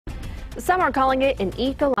Some are calling it an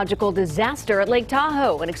ecological disaster at Lake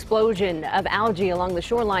Tahoe. An explosion of algae along the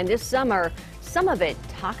shoreline this summer, some of it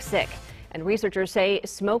toxic. And researchers say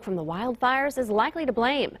smoke from the wildfires is likely to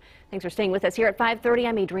blame. Thanks for staying with us here at 5:30.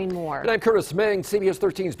 I'm Adrienne Moore. And I'm Curtis Meng. CBS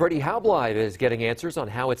 13's Brady Haublight is getting answers on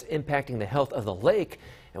how it's impacting the health of the lake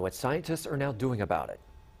and what scientists are now doing about it.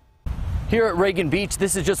 Here at Reagan Beach,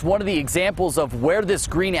 this is just one of the examples of where this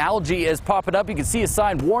green algae is popping up. You can see a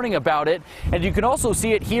sign warning about it, and you can also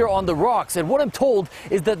see it here on the rocks. And what I'm told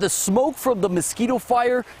is that the smoke from the mosquito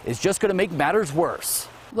fire is just going to make matters worse.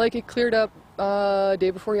 Like it cleared up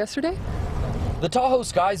day before yesterday. The Tahoe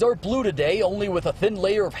skies are blue today, only with a thin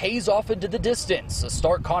layer of haze off into the distance. A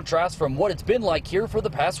stark contrast from what it's been like here for the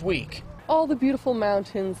past week. All the beautiful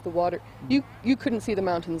mountains, the water, you couldn't see the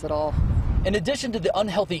mountains at all. In addition to the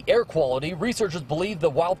unhealthy air quality, researchers believe the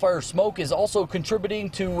wildfire smoke is also contributing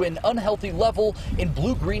to an unhealthy level in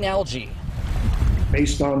blue-green algae.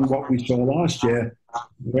 Based on what we saw last year,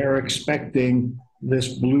 we're expecting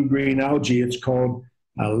this blue-green algae, it's called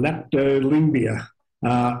leptolimbia,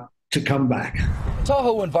 to come back.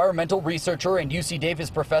 Tahoe environmental researcher and UC Davis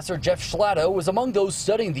professor Jeff Schlato was among those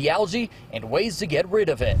studying the algae and ways to get rid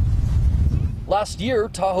of it. Last year,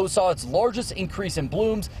 Tahoe saw its largest increase in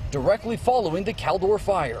blooms directly following the Caldor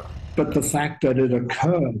fire. But the fact that it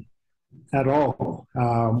occurred at all,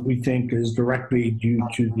 we think, is directly due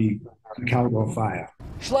to the Caldor fire.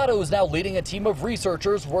 Schlato is now leading a team of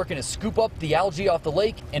researchers working to scoop up the algae off the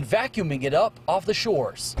lake and vacuuming it up off the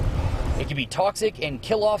shores. It can be toxic and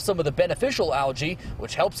kill off some of the beneficial algae,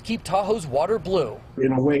 which helps keep Tahoe's water blue.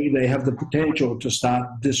 In a way, they have the potential to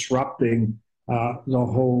start disrupting the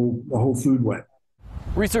whole food web.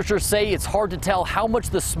 Researchers say it's hard to tell how much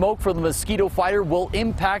the smoke from the mosquito fire will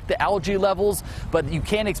impact the algae levels, but you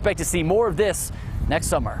can expect to see more of this next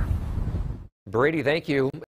summer. Brady, thank you.